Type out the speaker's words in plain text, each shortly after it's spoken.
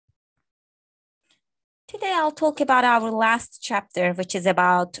Today, I'll talk about our last chapter, which is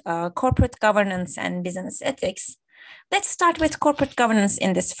about corporate governance and business ethics. Let's start with corporate governance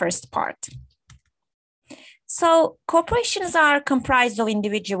in this first part. So, corporations are comprised of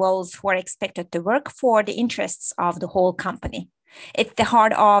individuals who are expected to work for the interests of the whole company. At the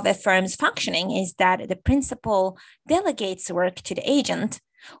heart of a firm's functioning is that the principal delegates work to the agent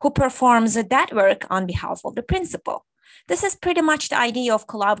who performs that work on behalf of the principal. This is pretty much the idea of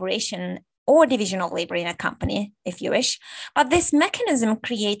collaboration or division of labor in a company, if you wish. But this mechanism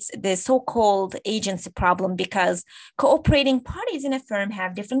creates the so-called agency problem because cooperating parties in a firm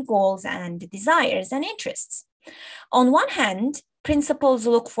have different goals and desires and interests. On one hand, principals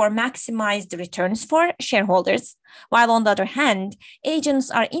look for maximized returns for shareholders, while on the other hand, agents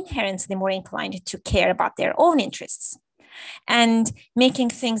are inherently more inclined to care about their own interests. And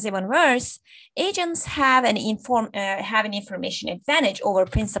making things even worse, agents have an information advantage over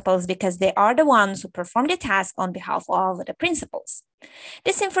principals because they are the ones who perform the task on behalf of the principals.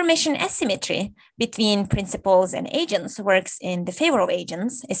 This information asymmetry between principals and agents works in the favor of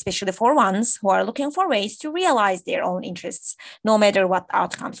agents, especially for ones who are looking for ways to realize their own interests, no matter what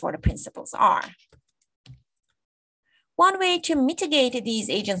outcomes for the principals are. One way to mitigate these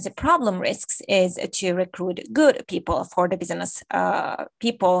agency problem risks is to recruit good people for the business,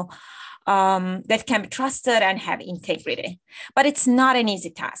 people that can be trusted and have integrity. But it's not an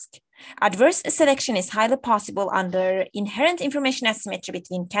easy task. Adverse selection is highly possible under inherent information asymmetry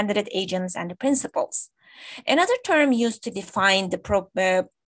between candidate agents and the principals. Another term used to define the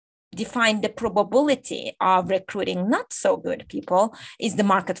probability of recruiting not so good people is the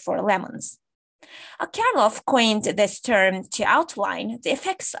market for lemons. Karloff coined this term to outline the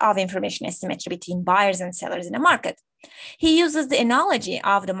effects of information asymmetry between buyers and sellers in a market. He uses the analogy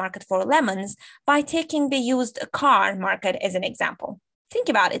of the market for lemons by taking the used car market as an example. Think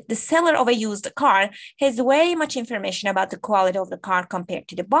about it. The seller of a used car has way much information about the quality of the car compared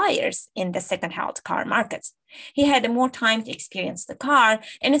to the buyers in the second-hand car market. He had more time to experience the car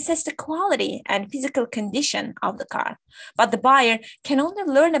and assess the quality and physical condition of the car. But the buyer can only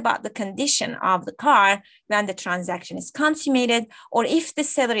learn about the condition of the car when the transaction is consummated or if the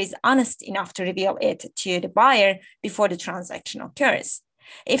seller is honest enough to reveal it to the buyer before the transaction occurs.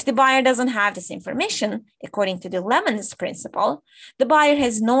 If the buyer doesn't have this information, according to the lemons principle, the buyer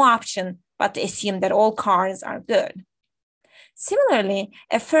has no option but to assume that all cars are good. Similarly,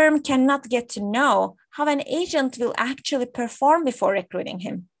 a firm cannot get to know how an agent will actually perform before recruiting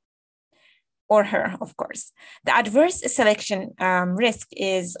him or her, of course. The adverse selection risk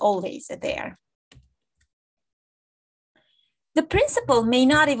is always there. The principal may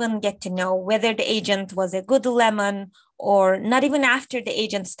not even get to know whether the agent was a good lemon or not even after the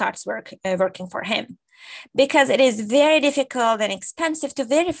agent starts working for him, because it is very difficult and expensive to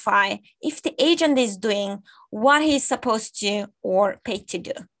verify if the agent is doing what he's supposed to or paid to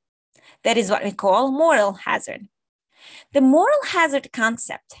do. That is what we call moral hazard. The moral hazard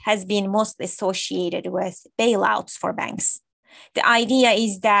concept has been mostly associated with bailouts for banks. The idea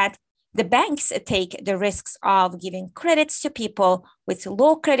is that the banks take the risks of giving credits to people with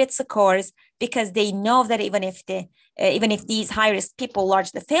low credit scores because they know that even if these high-risk people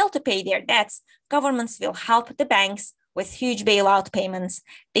largely fail to pay their debts, governments will help the banks with huge bailout payments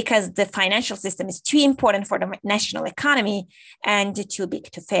because the financial system is too important for the national economy and too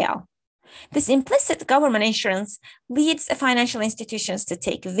big to fail. This implicit government insurance leads financial institutions to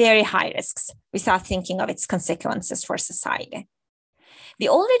take very high risks without thinking of its consequences for society. We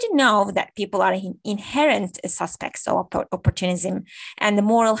already know that people are inherent suspects of opportunism, and the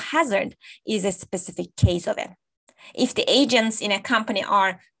moral hazard is a specific case of it. If the agents in a company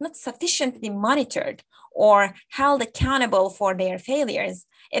are not sufficiently monitored or held accountable for their failures,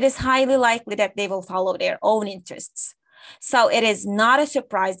 it is highly likely that they will follow their own interests. So it is not a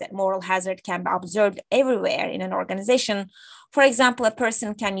surprise that moral hazard can be observed everywhere in an organization. For example, a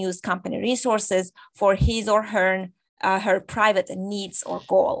person can use company resources for his or her private needs or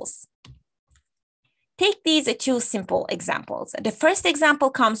goals. Take these two simple examples. The first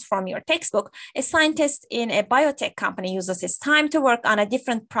example comes from your textbook. A scientist in a biotech company uses his time to work on a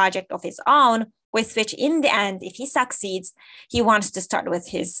different project of his own, with which in the end, if he succeeds, he wants to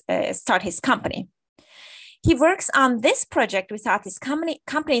start his company. He works on this project without his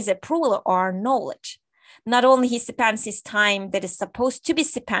company's approval or knowledge. Not only he spends his time that is supposed to be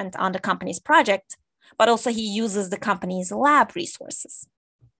spent on the company's project, but also he uses the company's lab resources.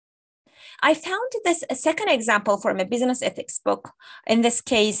 I found this a second example from a business ethics book. In this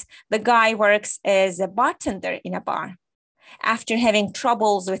case, the guy works as a bartender in a bar. After having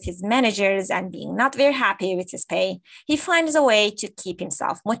troubles with his managers and being not very happy with his pay, he finds a way to keep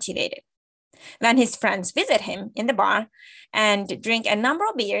himself motivated. When his friends visit him in the bar and drink a number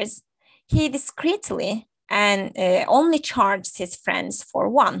of beers, he discreetly and only charges his friends for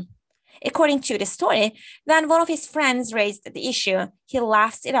one. According to the story, when one of his friends raised the issue, he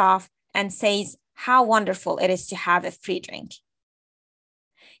laughs it off and says how wonderful it is to have a free drink.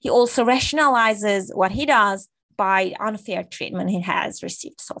 He also rationalizes what he does by unfair treatment he has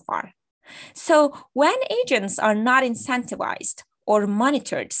received so far. So when agents are not incentivized or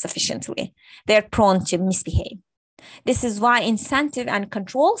monitored sufficiently, they're prone to misbehave. This is why incentive and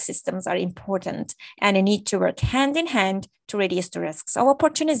control systems are important and they need to work hand in hand to reduce the risks of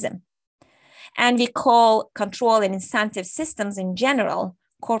opportunism. And we call control and incentive systems in general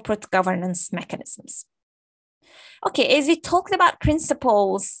corporate governance mechanisms. Okay, as we talked about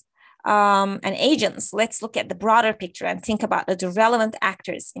principals and agents, let's look at the broader picture and think about the relevant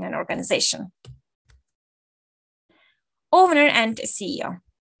actors in an organization. Owner and CEO.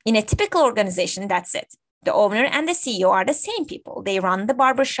 In a typical organization, that's it. The owner and the CEO are the same people. They run the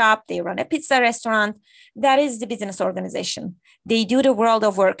barbershop, they run a pizza restaurant. That is the business organization. They do the world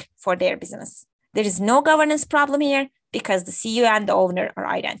of work for their business. There is no governance problem here because the CEO and the owner are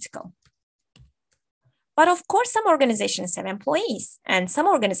identical. But of course, some organizations have employees and some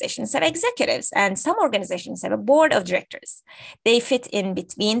organizations have executives and some organizations have a board of directors. They fit in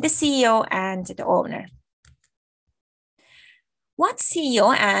between the CEO and the owner. What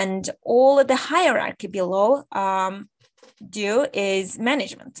CEO and all the hierarchy below do is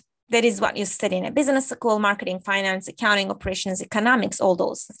management. That is what you study in a business school: marketing, finance, accounting, operations, economics, all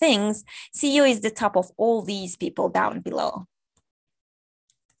those things. CEO is the top of all these people down below.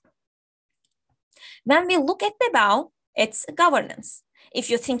 When we look at the bow, it's governance.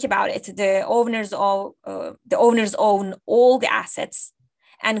 If you think about it, the owners own all the assets,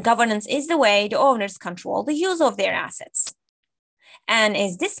 and governance is the way the owners control the use of their assets. And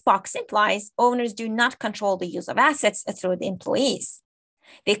as this box implies, owners do not control the use of assets through the employees.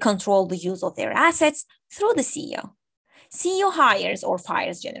 They control the use of their assets through the CEO. CEO hires or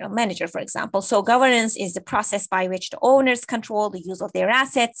fires general manager, for example. So governance is the process by which the owners control the use of their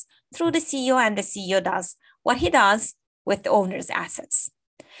assets through the CEO, and the CEO does what he does with the owner's assets.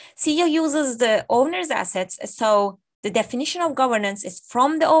 CEO uses the owner's assets, so the definition of governance is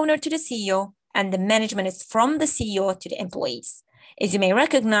from the owner to the CEO, and the management is from the CEO to the employees. As you may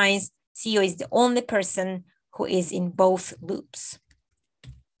recognize, CEO is the only person who is in both loops.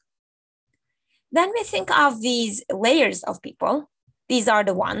 When we think of these layers of people, these are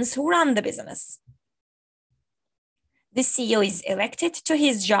the ones who run the business. The CEO is elected to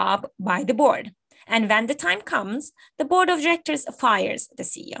his job by the board. And when the time comes, the board of directors fires the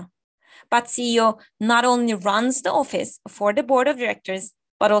CEO. But CEO not only runs the office for the board of directors,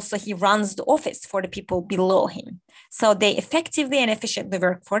 but also he runs the office for the people below him. So they effectively and efficiently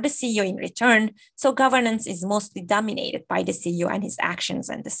work for the CEO in return. So governance is mostly dominated by the CEO and his actions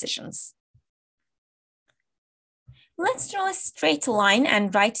and decisions. Let's draw a straight line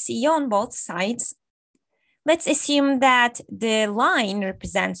and write CEO on both sides. Let's assume that the line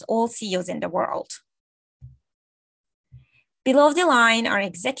represents all CEOs in the world. Below the line are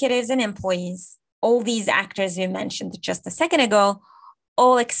executives and employees, all these actors we mentioned just a second ago,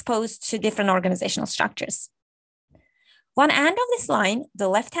 all exposed to different organizational structures. One end of this line, the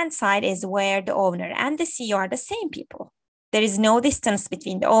left-hand side, is where the owner and the CEO are the same people. There is no distance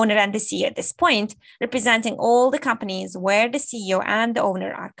between the owner and the CEO at this point, representing all the companies where the CEO and the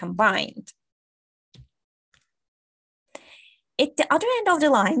owner are combined. At the other end of the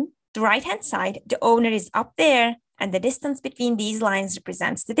line, the right-hand side, the owner is up there, and the distance between these lines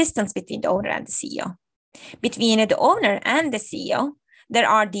represents the distance between the owner and the CEO. Between the owner and the CEO, there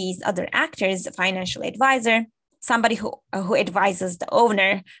are these other actors: a financial advisor, somebody who advises the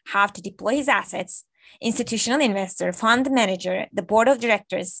owner how to deploy his assets, institutional investor, fund manager, the board of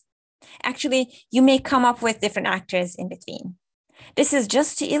directors. Actually, you may come up with different actors in between. This is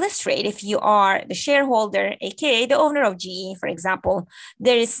just to illustrate if you are the shareholder, aka the owner of GE, for example,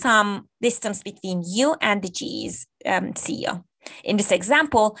 there is some distance between you and the GE's CEO. In this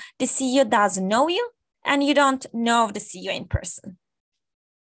example, the CEO doesn't know you and you don't know the CEO in person.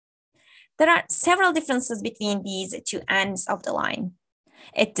 There are several differences between these two ends of the line.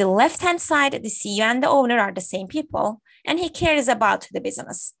 At the left-hand side, the CEO and the owner are the same people, and he cares about the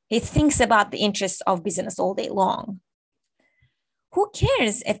business. He thinks about the interests of business all day long. Who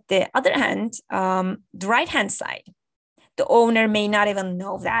cares at the other hand, the right-hand side? The owner may not even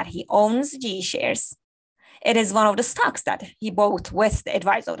know that he owns GE shares. It is one of the stocks that he bought with the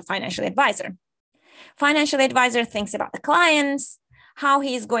advice of the financial advisor. Financial advisor thinks about the clients, how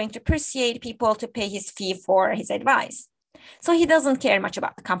he is going to persuade people to pay his fee for his advice. So he doesn't care much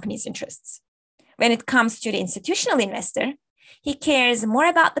about the company's interests. When it comes to the institutional investor, he cares more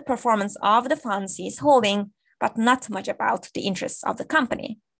about the performance of the funds he's holding, but not much about the interests of the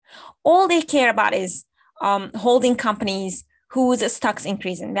company. All they care about is holding companies whose stocks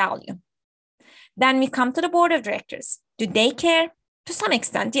increase in value. Then we come to the board of directors. Do they care? To some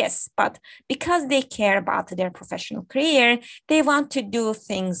extent, yes, but because they care about their professional career, they want to do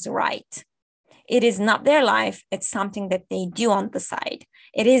things right. It is not their life, it's something that they do on the side.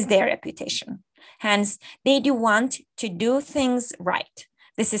 It is their reputation. Hence, they do want to do things right.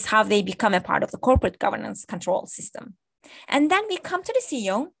 This is how they become a part of the corporate governance control system. And then we come to the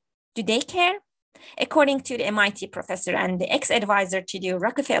CEO. Do they care? According to the MIT professor and the ex-advisor to the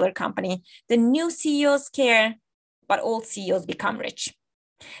Rockefeller Company, the new CEOs care, but old CEOs become rich.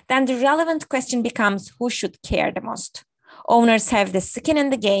 Then the relevant question becomes, who should care the most? Owners have the skin in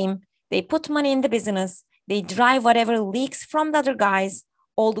the game. They put money in the business. They drive whatever leaks from the other guys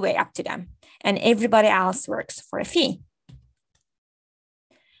all the way up to them. And everybody else works for a fee.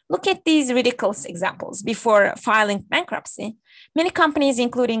 Look at these ridiculous examples. Before filing bankruptcy, many companies,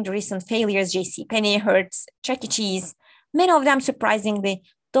 including the recent failures, JCPenney, Hertz, Chuck E. Cheese, many of them surprisingly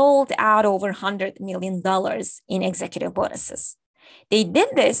doled out over $100 million in executive bonuses. They did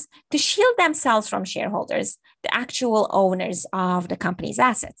this to shield themselves from shareholders, the actual owners of the company's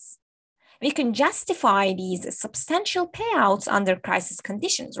assets. We can justify these substantial payouts under crisis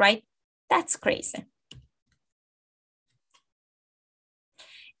conditions, right? That's crazy.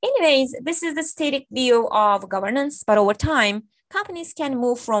 Anyways, this is the static view of governance, but over time, companies can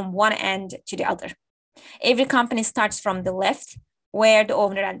move from one end to the other. Every company starts from the left, where the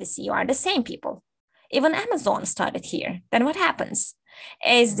owner and the CEO are the same people. Even Amazon started here. Then what happens?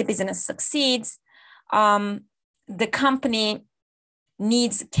 As the business succeeds, the company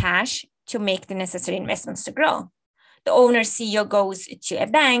needs cash to make the necessary investments to grow. The owner CEO goes to a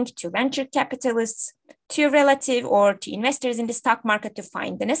bank, to venture capitalists, to a relative, or to investors in the stock market to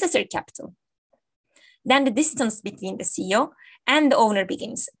find the necessary capital. Then the distance between the CEO and the owner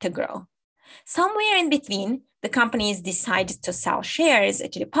begins to grow. Somewhere in between, the companies decide to sell shares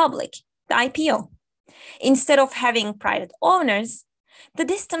to the public, the IPO. Instead of having private owners, the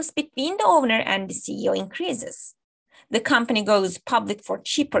distance between the owner and the CEO increases. The company goes public for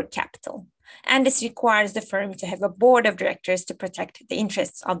cheaper capital, and this requires the firm to have a board of directors to protect the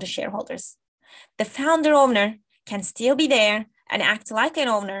interests of the shareholders. The founder owner can still be there and act like an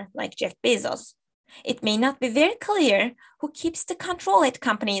owner, like Jeff Bezos. It may not be very clear who keeps the control at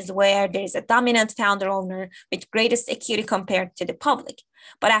companies where there is a dominant founder owner with greatest equity compared to the public.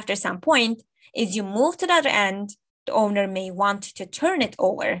 But after some point, as you move to the other end, the owner may want to turn it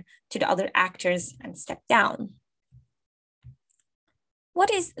over to the other actors and step down. What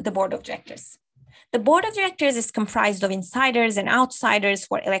is the board of directors? The board of directors is comprised of insiders and outsiders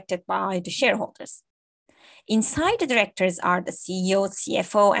who are elected by the shareholders. Inside the directors are the CEO,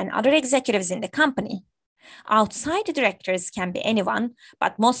 CFO, and other executives in the company. Outside the directors can be anyone,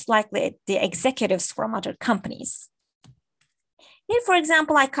 but most likely the executives from other companies. Here, for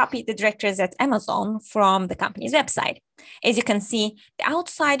example, I copied the directors at Amazon from the company's website. As you can see, the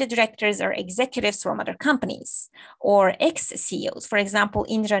outside directors are executives from other companies or ex-CEOs. For example,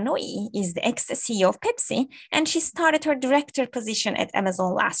 Indra Nooyi is the ex-CEO of Pepsi, and she started her director position at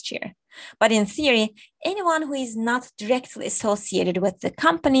Amazon last year. But in theory, anyone who is not directly associated with the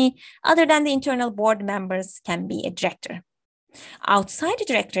company, other than the internal board members, can be a director. Outside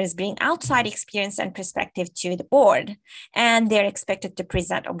directors bring outside experience and perspective to the board, and they're expected to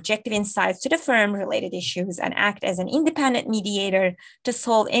present objective insights to the firm-related issues and act as an independent mediator to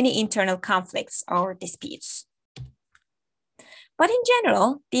solve any internal conflicts or disputes. But in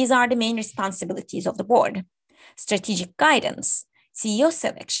general, these are the main responsibilities of the board: strategic guidance, CEO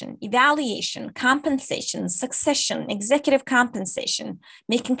selection, evaluation, compensation, succession, executive compensation,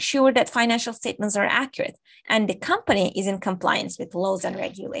 making sure that financial statements are accurate and the company is in compliance with laws and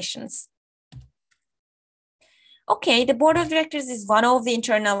regulations. Okay, the board of directors is one of the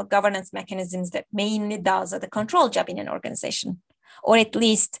internal governance mechanisms that mainly does the control job in an organization, or at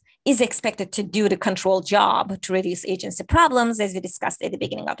least is expected to do the control job to reduce agency problems, as we discussed at the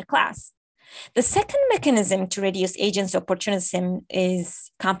beginning of the class. The second mechanism to reduce agency opportunism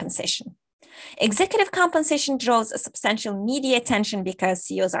is compensation. Executive compensation draws a substantial media attention because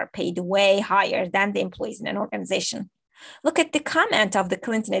CEOs are paid way higher than the employees in an organization. Look at the comment of the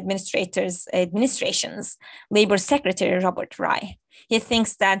Clinton administration's labor secretary, Robert Rye. He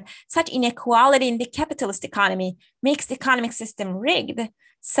thinks that such inequality in the capitalist economy makes the economic system rigged,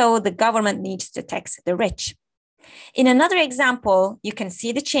 so the government needs to tax the rich. In another example, you can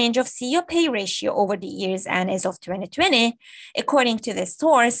see the change of CEO pay ratio over the years, and as of 2020, according to this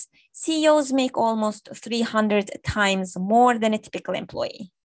source, CEOs make almost 300 times more than a typical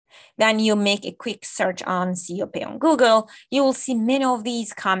employee. Then you make a quick search on CEO pay on Google, you will see many of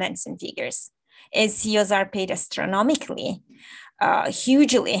these comments and figures. As CEOs are paid astronomically,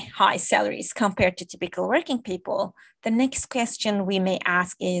 hugely high salaries compared to typical working people, the next question we may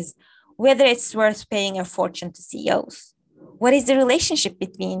ask is whether it's worth paying a fortune to CEOs. What is the relationship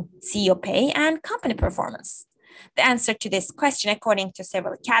between CEO pay and company performance? The answer to this question, according to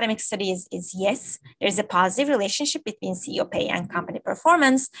several academic studies, is yes, there's a positive relationship between CEO pay and company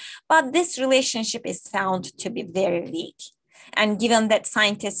performance, but this relationship is found to be very weak. And given that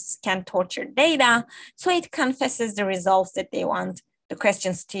scientists can torture data, so it confesses the results that they want, the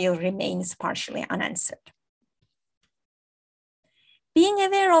question still remains partially unanswered. Being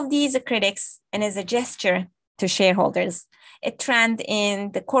aware of these critics and as a gesture to shareholders, a trend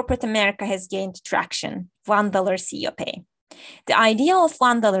in the corporate America has gained traction, $1 CEO pay. The idea of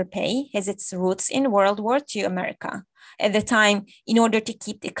 $1 pay has its roots in World War II America. At the time, in order to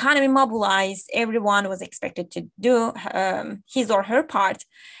keep the economy mobilized, everyone was expected to do his or her part,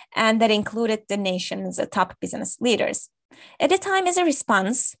 and that included the nation's top business leaders. At the time, as a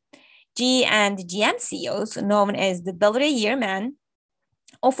response, GE and GM CEOs, known as the $1 a year men,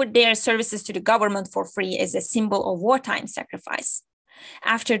 offered their services to the government for free as a symbol of wartime sacrifice.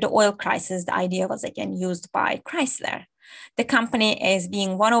 After the oil crisis, the idea was again used by Chrysler. The company, as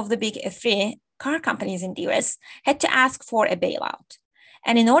being one of the big three car companies in the US, had to ask for a bailout.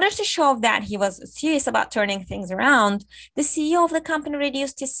 And in order to show that he was serious about turning things around, the CEO of the company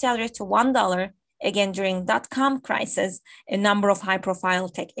reduced his salary to $1. Again, during dot-com crisis, a number of high-profile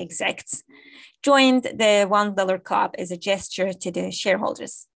tech execs joined the $1 club as a gesture to the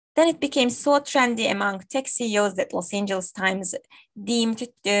shareholders. Then it became so trendy among tech CEOs that Los Angeles Times deemed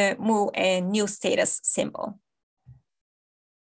the move a new status symbol.